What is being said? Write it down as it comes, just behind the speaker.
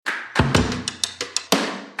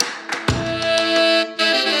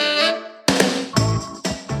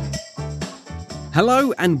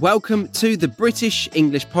Hello and welcome to the British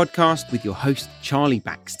English Podcast with your host, Charlie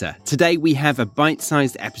Baxter. Today we have a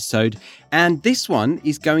bite-sized episode, and this one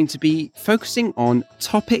is going to be focusing on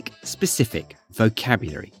topic-specific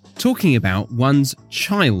vocabulary, talking about one's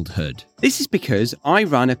childhood. This is because I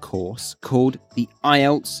run a course called the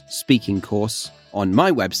IELTS Speaking Course on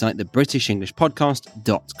my website,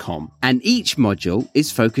 thebritishenglishpodcast.com. And each module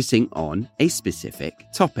is focusing on a specific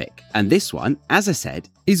topic. And this one, as I said,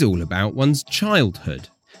 is all about one's childhood.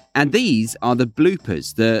 And these are the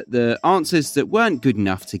bloopers, the answers that weren't good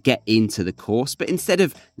enough to get into the course, but instead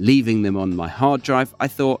of leaving them on my hard drive, I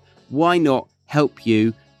thought, why not help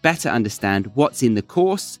you better understand what's in the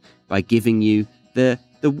course by giving you the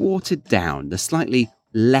watered down, the slightly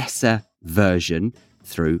lesser version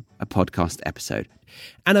through a podcast episode.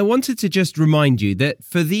 And I wanted to just remind you that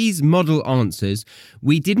for these model answers,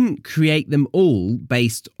 we didn't create them all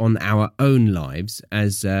based on our own lives,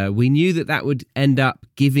 as we knew that would end up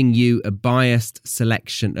giving you a biased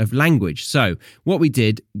selection of language. So what we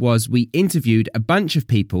did was we interviewed a bunch of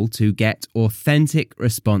people to get authentic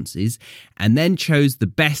responses and then chose the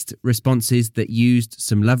best responses that used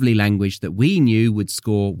some lovely language that we knew would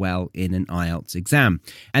score well in an IELTS exam.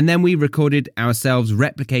 And then we recorded ourselves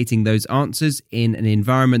replicating those answers in an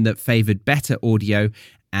environment that favoured better audio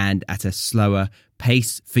and at a slower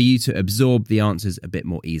pace for you to absorb the answers a bit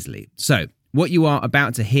more easily. So, what you are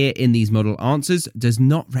about to hear in these model answers does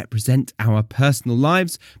not represent our personal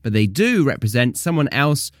lives, but they do represent someone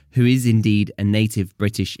else who is indeed a native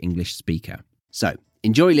British English speaker. So,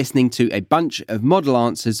 enjoy listening to a bunch of model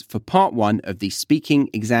answers for part one of the speaking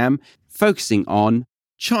exam, focusing on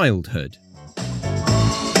childhood.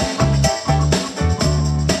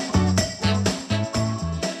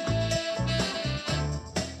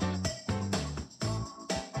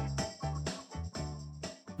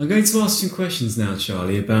 I'm going to ask some questions now,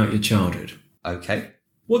 Charlie, about your childhood. Okay.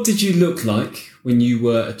 What did you look like when you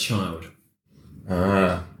were a child?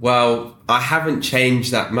 Well, I haven't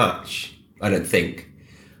changed that much, I don't think.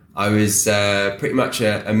 I was pretty much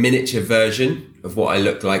a miniature version of what I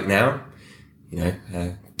look like now. You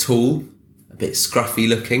know, tall, a bit scruffy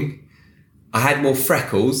looking. I had more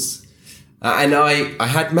freckles, and I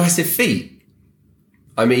had massive feet.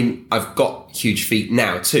 I mean, I've got huge feet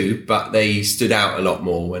now too, but they stood out a lot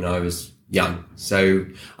more when I was young. So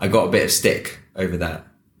I got a bit of stick over that.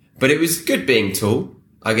 But it was good being tall.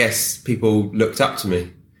 I guess people looked up to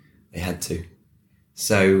me. They had to.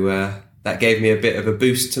 So that gave me a bit of a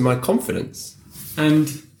boost to my confidence.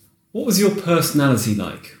 And what was your personality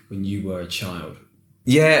like when you were a child?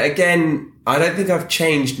 Yeah, again, I don't think I've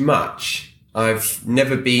changed much. I've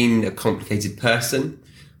never been a complicated person.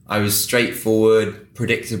 I was straightforward,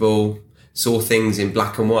 predictable, saw things in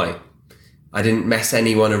black and white. I didn't mess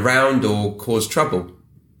anyone around or cause trouble.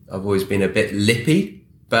 I've always been a bit lippy,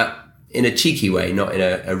 but in a cheeky way, not in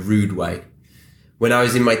a rude way. When I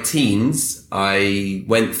was in my teens, I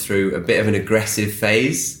went through a bit of an aggressive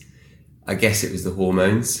phase. I guess it was the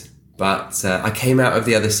hormones, but I came out of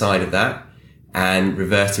the other side of that and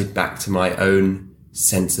reverted back to my own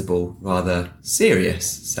sensible, rather serious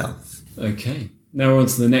self. Okay. Now we're on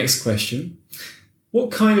to the next question.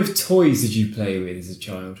 What kind of toys did you play with as a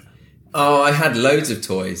child? Oh, I had loads of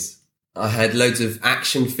toys. I had loads of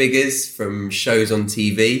action figures from shows on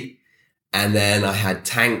TV. And then I had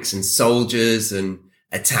tanks and soldiers and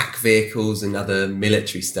attack vehicles and other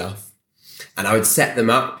military stuff. And I would set them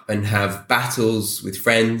up and have battles with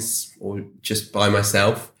friends or just by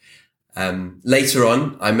myself. Later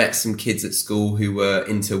on, I met some kids at school who were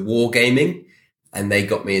into wargaming, and they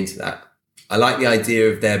got me into that. I like the idea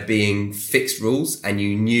of there being fixed rules and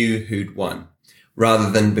you knew who'd won,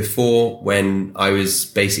 rather than before when I was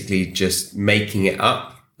basically just making it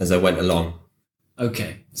up as I went along.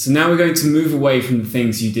 Okay, so now we're going to move away from the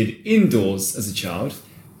things you did indoors as a child,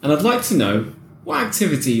 and I'd like to know, what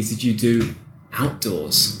activities did you do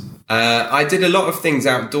outdoors? I did a lot of things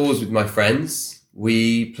outdoors with my friends.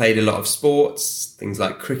 We played a lot of sports, things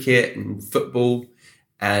like cricket and football.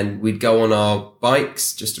 And we'd go on our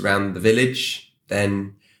bikes just around the village.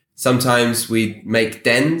 Then sometimes we'd make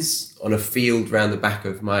dens on a field round the back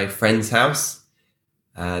of my friend's house.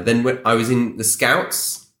 Then I was in the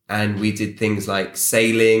Scouts, and we did things like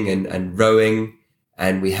sailing and rowing.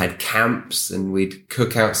 And we had camps, and we'd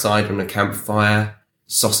cook outside on a campfire,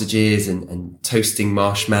 sausages and toasting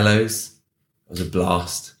marshmallows. It was a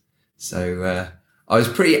blast. So I was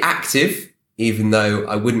pretty active, even though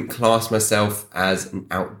I wouldn't class myself as an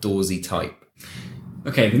outdoorsy type.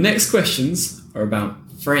 Okay, the next questions are about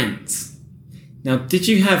friends. Now, did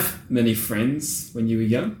you have many friends when you were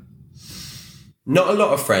young? Not a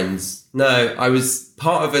lot of friends. No, I was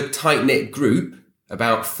part of a tight-knit group,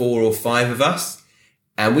 about 4 or 5 of us,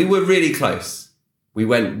 and we were really close. We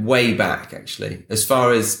went way back, actually, as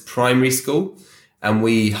far as primary school, and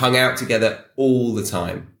we hung out together all the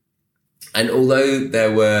time. And although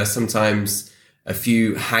there were sometimes a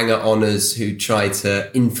few hanger-oners who tried to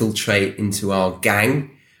infiltrate into our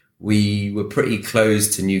gang, we were pretty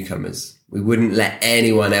closed to newcomers. We wouldn't let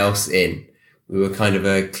anyone else in. We were kind of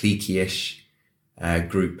a cliquey-ish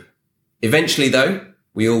group. Eventually, though,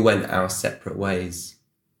 we all went our separate ways.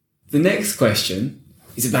 The next question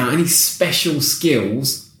is about any special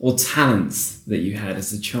skills or talents that you had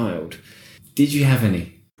as a child. Did you have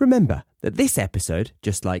any? Remember that this episode,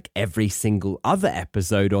 just like every single other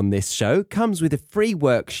episode on this show, comes with a free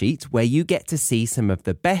worksheet where you get to see some of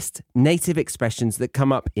the best native expressions that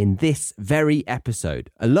come up in this very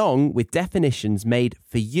episode, along with definitions made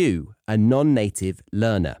for you, a non-native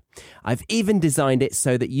learner. I've even designed it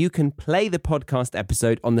so that you can play the podcast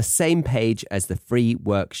episode on the same page as the free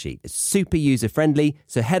worksheet. It's super user-friendly,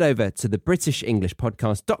 so head over to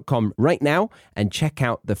thebritishenglishpodcast.com right now and check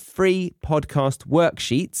out the free podcast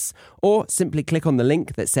worksheets, or simply click on the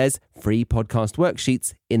link that says free podcast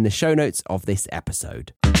worksheets in the show notes of this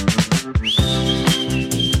episode.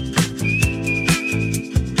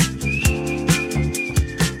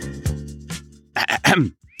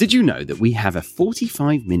 Did you know that we have a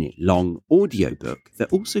 45-minute long audiobook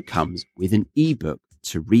that also comes with an ebook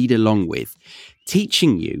to read along with,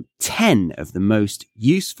 teaching you 10 of the most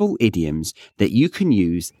useful idioms that you can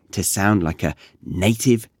use to sound like a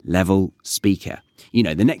native level speaker? You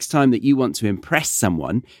know, the next time that you want to impress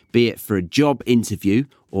someone, be it for a job interview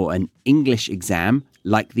or an English exam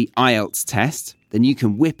like the IELTS test, then you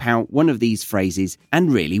can whip out one of these phrases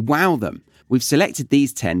and really wow them. We've selected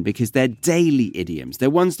these 10 because they're daily idioms. They're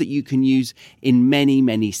ones that you can use in many,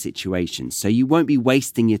 many situations. So you won't be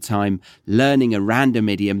wasting your time learning a random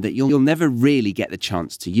idiom that you'll never really get the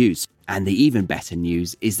chance to use. And the even better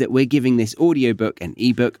news is that we're giving this audiobook and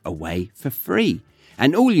ebook away for free.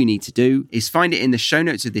 And all you need to do is find it in the show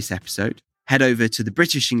notes of this episode. Head over to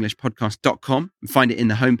thebritishenglishpodcast.com and find it in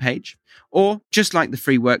the homepage. Or just like the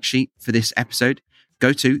free worksheet for this episode,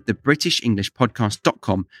 go to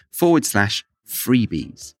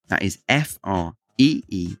thebritishenglishpodcast.com/freebies. That is FREEBIES.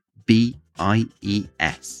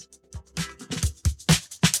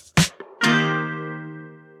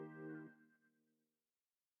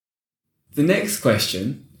 The next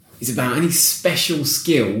question is about any special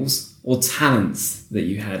skills or talents that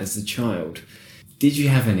you had as a child. Did you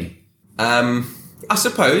have any? I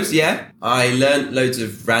suppose, yeah. I learnt loads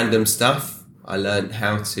of random stuff. I learnt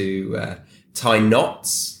how to tie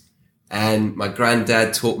knots, and my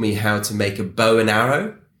granddad taught me how to make a bow and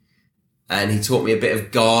arrow, and he taught me a bit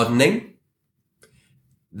of gardening.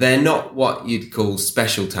 They're not what you'd call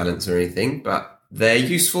special talents or anything, but they're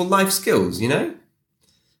useful life skills, you know?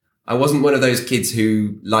 I wasn't one of those kids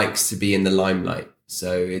who likes to be in the limelight,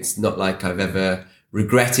 so it's not like I've ever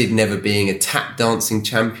regretted never being a tap dancing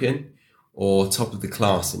champion or top of the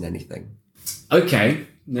class in anything. Okay,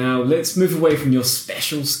 now let's move away from your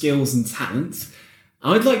special skills and talents.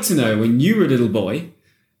 I'd like to know, when you were a little boy,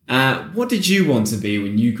 what did you want to be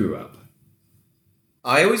when you grew up?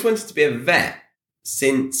 I always wanted to be a vet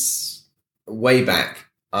since way back.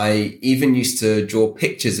 I even used to draw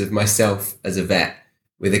pictures of myself as a vet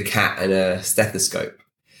with a cat and a stethoscope.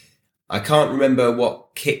 I can't remember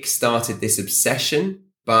what kick-started this obsession,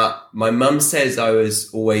 but my mum says I was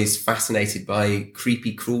always fascinated by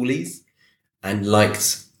creepy crawlies and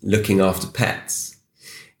liked looking after pets.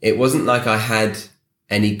 It wasn't like I had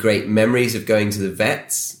any great memories of going to the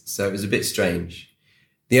vets, so it was a bit strange.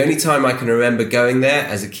 The only time I can remember going there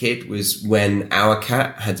as a kid was when our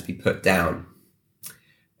cat had to be put down.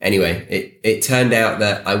 Anyway, it turned out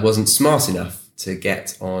that I wasn't smart enough to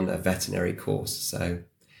get on a veterinary course, so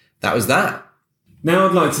that was that. Now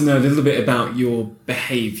I'd like to know a little bit about your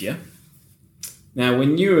behaviour. Now,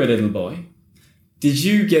 when you were a little boy, did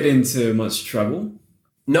you get into much trouble?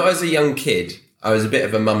 Not as a young kid. I was a bit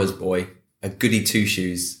of a mama's boy, a goody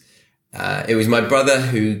two-shoes. It was my brother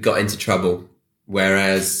who got into trouble,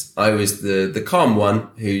 whereas I was the calm one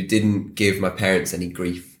who didn't give my parents any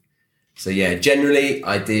grief. So yeah, generally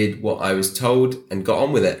I did what I was told and got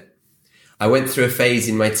on with it. I went through a phase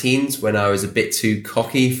in my teens when I was a bit too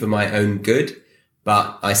cocky for my own good,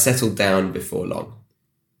 but I settled down before long.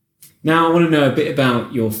 Now I want to know a bit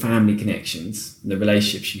about your family connections and the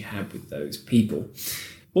relationships you had with those people.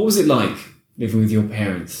 What was it like living with your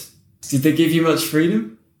parents? Did they give you much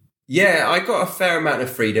freedom? Yeah, I got a fair amount of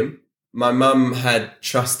freedom. My mum had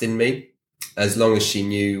trust in me as long as she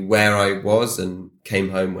knew where I was and came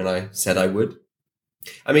home when I said I would.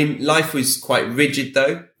 I mean, life was quite rigid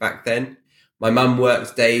though back then. My mum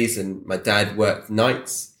worked days and my dad worked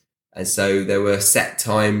nights. And so there were set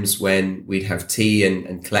times when we'd have tea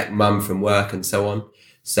and collect mum from work and so on.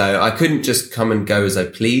 So I couldn't just come and go as I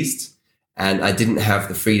pleased. And I didn't have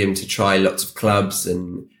the freedom to try lots of clubs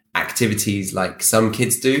and activities like some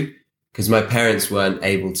kids do, because my parents weren't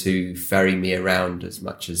able to ferry me around as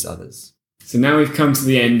much as others. So now we've come to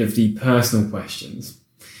the end of the personal questions.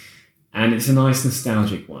 And it's a nice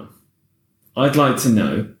nostalgic one. I'd like to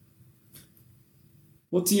know,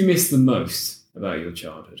 what do you miss the most about your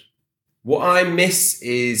childhood? What I miss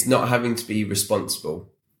is not having to be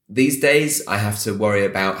responsible. These days, I have to worry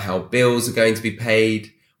about how bills are going to be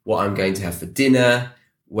paid, what I'm going to have for dinner,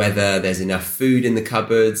 whether there's enough food in the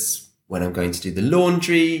cupboards, when I'm going to do the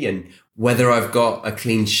laundry, and whether I've got a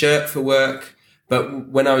clean shirt for work. But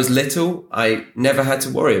when I was little, I never had to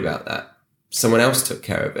worry about that. Someone else took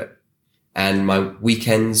care of it. And my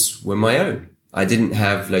weekends were my own. I didn't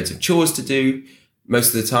have loads of chores to do.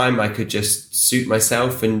 Most of the time, I could just suit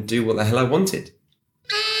myself and do what the hell I wanted.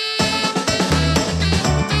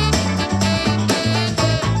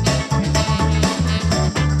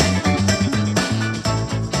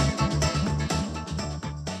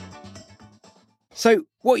 So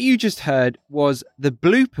what you just heard was the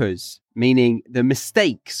bloopers, meaning the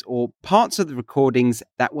mistakes or parts of the recordings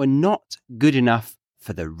that were not good enough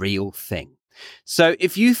for the real thing. So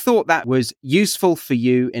if you thought that was useful for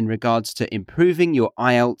you in regards to improving your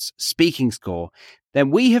IELTS speaking score,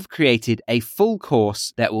 then we have created a full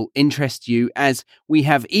course that will interest you, as we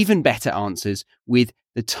have even better answers with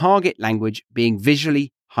the target language being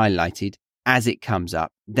visually highlighted as it comes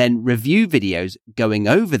up, then review videos going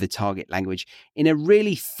over the target language in a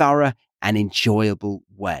really thorough and enjoyable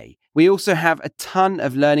way. We also have a ton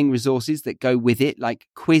of learning resources that go with it, like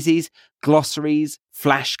quizzes, glossaries,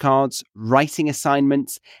 flashcards, writing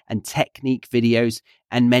assignments, and technique videos,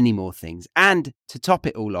 and many more things. And to top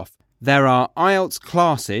it all off, there are IELTS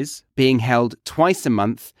classes being held twice a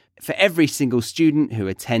month for every single student who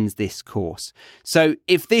attends this course. So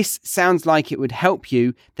if this sounds like it would help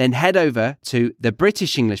you, then head over to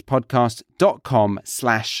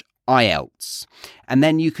thebritishenglishpodcast.com/IELTS. And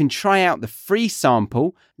then you can try out the free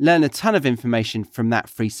sample, learn a ton of information from that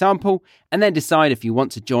free sample, and then decide if you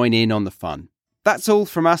want to join in on the fun. That's all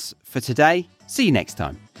from us for today. See you next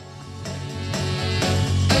time.